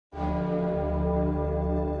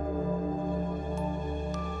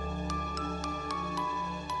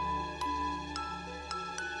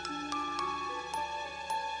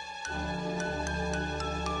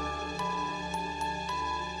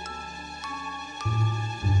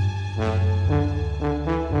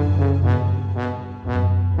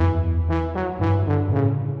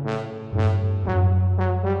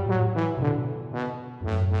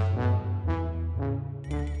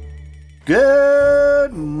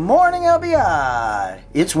Good morning, LBI.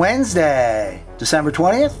 It's Wednesday, December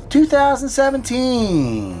 20th,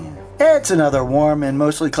 2017. It's another warm and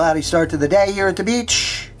mostly cloudy start to the day here at the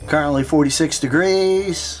beach. Currently 46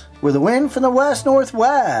 degrees, with a wind from the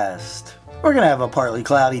west-northwest. We're going to have a partly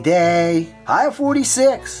cloudy day, high of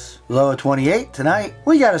 46. Low of 28 tonight.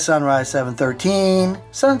 We got a sunrise 7:13,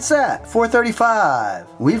 sunset 4:35.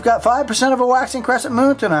 We've got 5% of a waxing crescent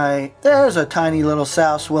moon tonight. There's a tiny little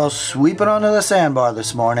south swell sweeping onto the sandbar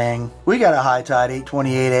this morning. We got a high tide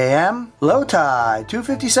 8:28 a.m., low tide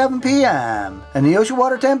 2:57 p.m., and the ocean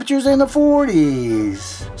water temperature's in the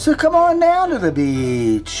 40s. So come on down to the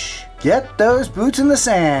beach. Get those boots in the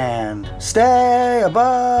sand, stay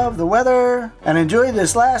above the weather, and enjoy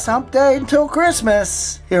this last hump day until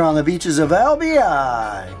Christmas here on the beaches of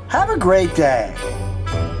LBI. Have a great day.